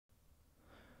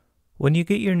When you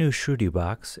get your new Shruti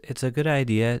Box, it's a good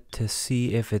idea to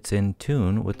see if it's in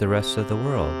tune with the rest of the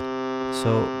world.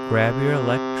 So grab your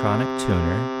electronic tuner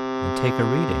and take a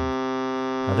reading.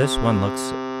 Now this one looks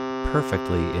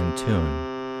perfectly in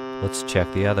tune. Let's check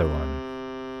the other one.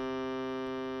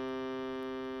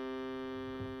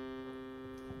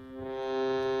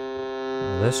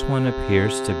 This one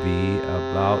appears to be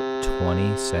about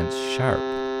 20 cents sharp.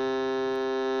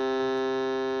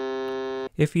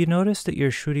 If you notice that your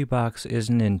Shruti Box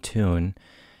isn't in tune,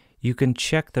 you can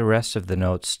check the rest of the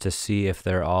notes to see if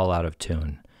they're all out of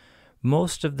tune.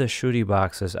 Most of the Shruti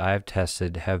Boxes I've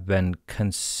tested have been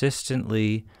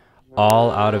consistently all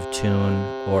out of tune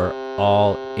or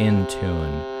all in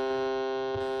tune.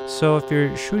 So if your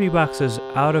Shruti Box is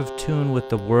out of tune with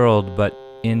the world but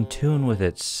in tune with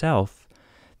itself,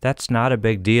 that's not a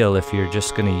big deal if you're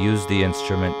just going to use the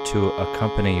instrument to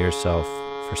accompany yourself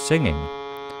for singing.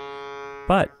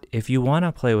 But if you want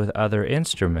to play with other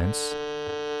instruments,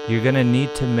 you're going to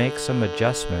need to make some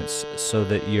adjustments so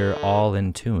that you're all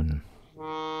in tune.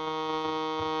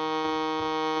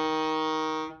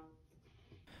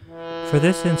 For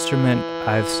this instrument,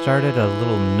 I've started a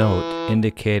little note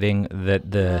indicating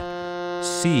that the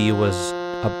C was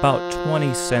about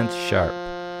 20 cents sharp.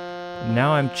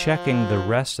 Now I'm checking the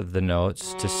rest of the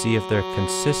notes to see if they're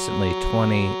consistently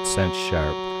 20 cents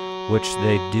sharp, which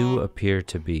they do appear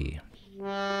to be.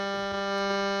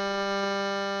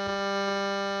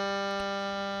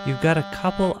 You've got a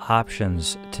couple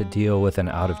options to deal with an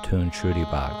out-of-tune Shruti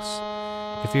Box.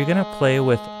 If you're going to play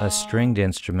with a stringed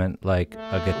instrument like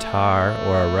a guitar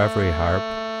or a reverie harp,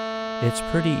 it's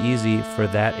pretty easy for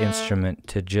that instrument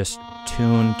to just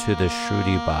tune to the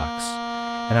Shruti Box.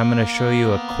 And I'm going to show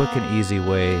you a quick and easy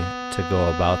way to go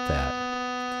about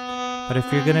that. But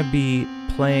if you're going to be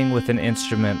playing with an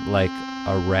instrument like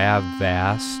a Rav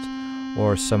Vast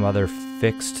or some other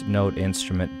fixed note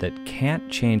instrument that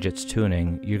can't change its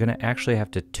tuning, you're going to actually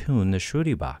have to tune the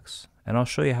Shruti Box. And I'll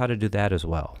show you how to do that as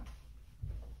well.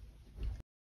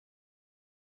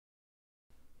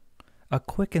 A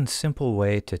quick and simple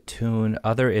way to tune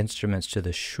other instruments to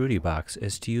the Shruti Box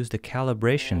is to use the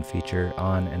calibration feature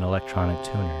on an electronic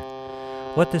tuner.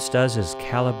 What this does is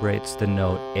calibrates the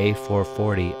note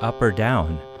A440 up or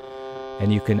down,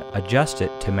 and you can adjust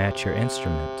it to match your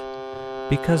instrument.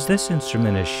 Because this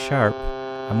instrument is sharp,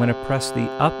 I'm going to press the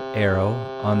up arrow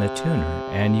on the tuner,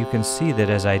 and you can see that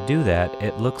as I do that,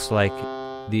 it looks like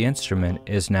the instrument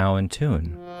is now in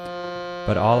tune.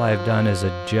 But all I've done is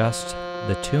adjust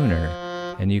the tuner,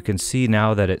 and you can see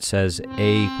now that it says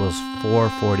A equals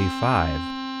 445.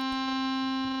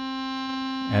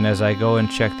 And as I go and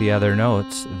check the other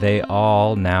notes, they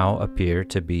all now appear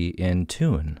to be in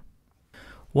tune.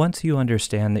 Once you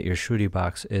understand that your Shruti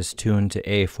Box is tuned to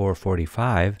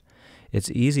A445,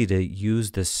 it's easy to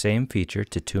use this same feature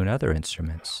to tune other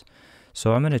instruments.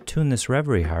 So I'm going to tune this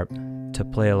reverie harp to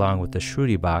play along with the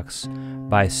Shruti Box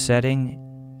by setting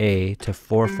A to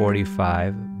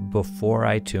 445 before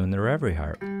I tune the reverie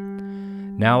harp.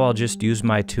 Now I'll just use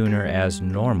my tuner as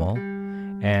normal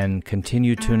and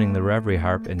continue tuning the reverie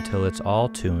harp until it's all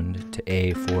tuned to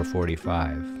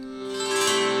A445.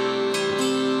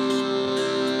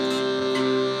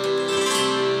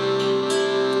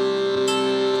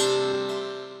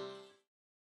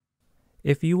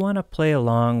 If you want to play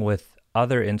along with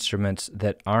other instruments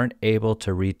that aren't able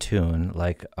to retune,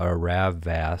 like a Rav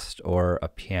Vast or a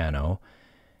piano,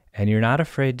 and you're not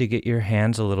afraid to get your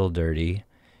hands a little dirty,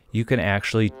 you can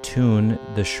actually tune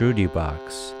the Shruti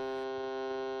Box.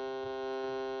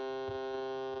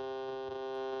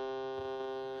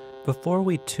 Before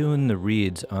we tune the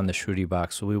reeds on the Shruti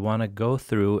Box, we want to go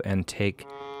through and take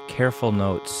careful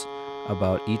notes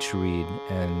about each reed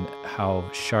and how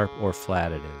sharp or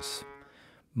flat it is.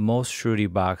 Most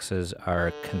Shruti Boxes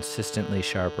are consistently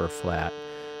sharp or flat,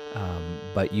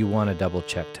 but you want to double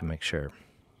check to make sure.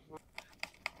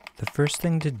 The first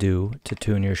thing to do to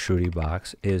tune your Shruti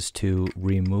Box is to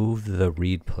remove the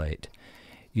reed plate.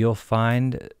 You'll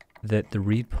find that the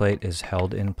reed plate is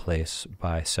held in place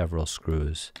by several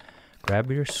screws. Grab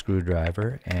your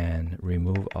screwdriver and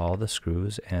remove all the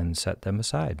screws and set them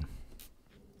aside.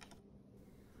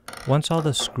 Once all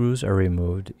the screws are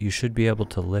removed, you should be able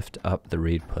to lift up the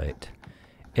reed plate.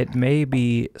 It may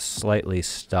be slightly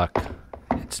stuck.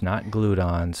 It's not glued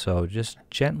on, so just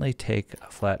gently take a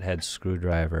flathead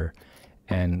screwdriver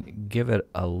and give it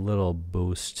a little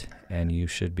boost, and you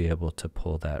should be able to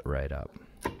pull that right up.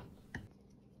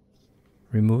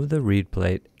 Remove the reed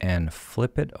plate and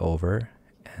flip it over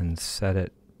and set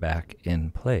it back in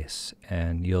place,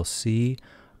 and you'll see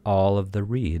all of the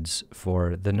reeds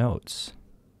for the notes.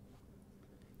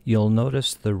 You'll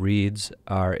notice the reeds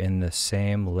are in the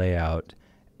same layout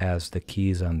as the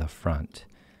keys on the front.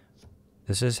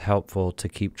 This is helpful to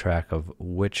keep track of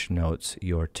which notes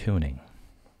you're tuning.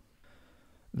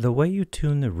 The way you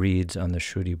tune the reeds on the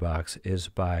Shruti Box is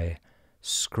by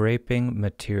scraping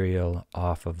material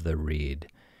off of the reed.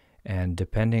 And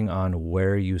depending on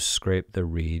where you scrape the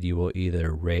reed, you will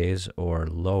either raise or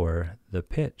lower the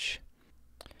pitch.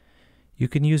 You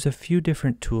can use a few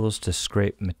different tools to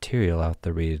scrape material out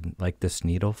the reed, like this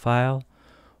needle file,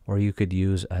 or you could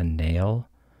use a nail,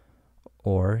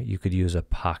 or you could use a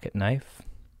pocket knife,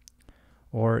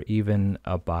 or even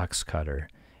a box cutter.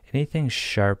 Anything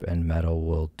sharp and metal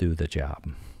will do the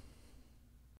job.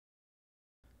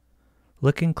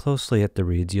 Looking closely at the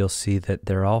reeds, you'll see that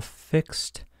they're all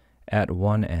fixed at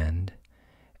one end,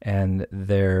 and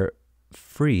they're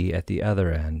free at the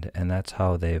other end, and that's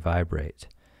how they vibrate.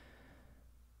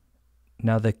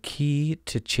 Now the key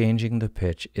to changing the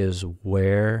pitch is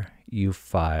where you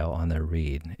file on the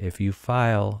reed. If you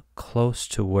file close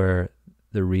to where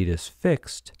the reed is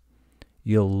fixed,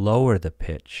 you'll lower the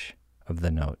pitch of the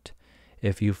note.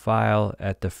 If you file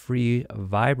at the free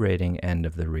vibrating end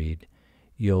of the reed,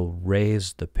 you'll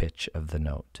raise the pitch of the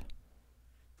note.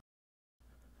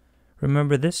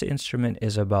 Remember, this instrument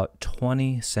is about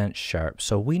 20 cents sharp,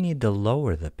 so we need to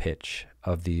lower the pitch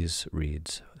of these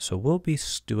reeds. So we'll be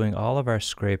doing all of our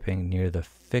scraping near the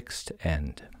fixed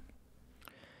end.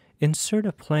 Insert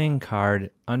a playing card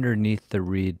underneath the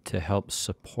reed to help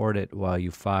support it while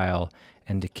you file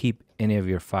and to keep any of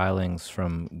your filings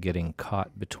from getting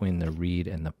caught between the reed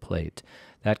and the plate.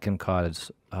 That can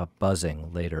cause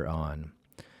buzzing later on.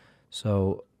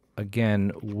 So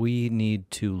again, we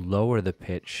need to lower the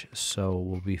pitch, so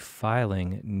we'll be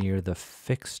filing near the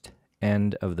fixed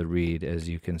end of the reed, as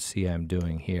you can see I'm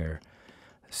doing here.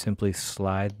 Simply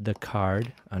slide the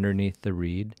card underneath the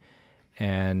reed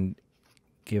and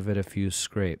give it a few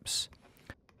scrapes.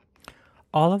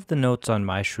 All of the notes on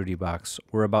my Shruti Box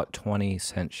were about 20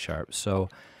 cents sharp, so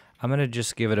I'm going to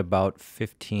just give it about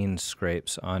 15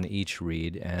 scrapes on each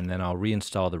reed, and then I'll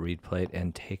reinstall the reed plate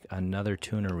and take another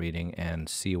tuner reading and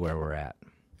see where we're at.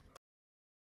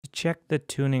 To check the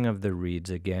tuning of the reeds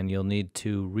again, you'll need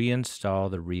to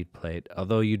reinstall the reed plate,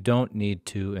 although you don't need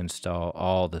to install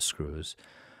all the screws.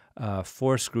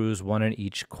 4 screws, 1 in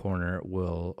each corner,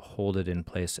 will hold it in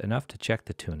place enough to check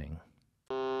the tuning.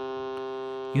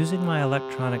 Using my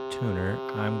electronic tuner,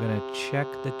 I'm going to check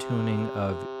the tuning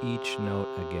of each note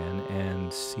again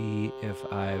and see if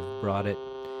I've brought it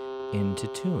into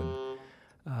tune.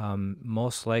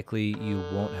 Most likely you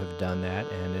won't have done that,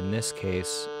 and in this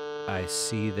case I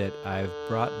see that I've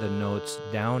brought the notes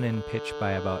down in pitch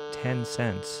by about 10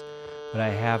 cents, but I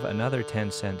have another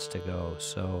 10 cents to go.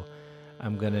 So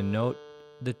I'm going to note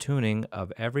the tuning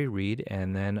of every reed,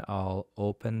 and then I'll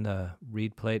open the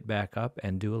reed plate back up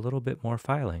and do a little bit more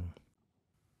filing.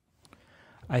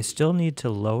 I still need to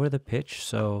lower the pitch,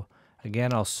 so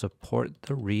again I'll support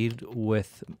the reed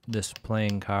with this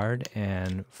playing card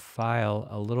and file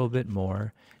a little bit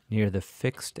more near the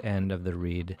fixed end of the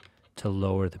reed to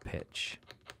lower the pitch.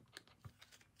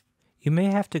 You may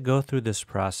have to go through this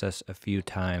process a few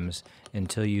times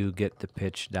until you get the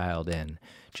pitch dialed in.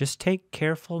 Just take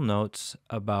careful notes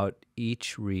about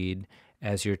each reed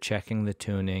as you're checking the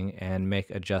tuning and make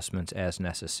adjustments as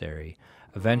necessary.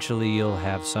 Eventually you'll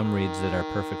have some reeds that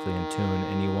are perfectly in tune,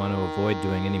 and you want to avoid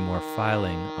doing any more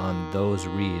filing on those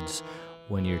reeds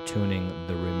when you're tuning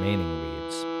the remaining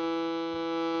reeds.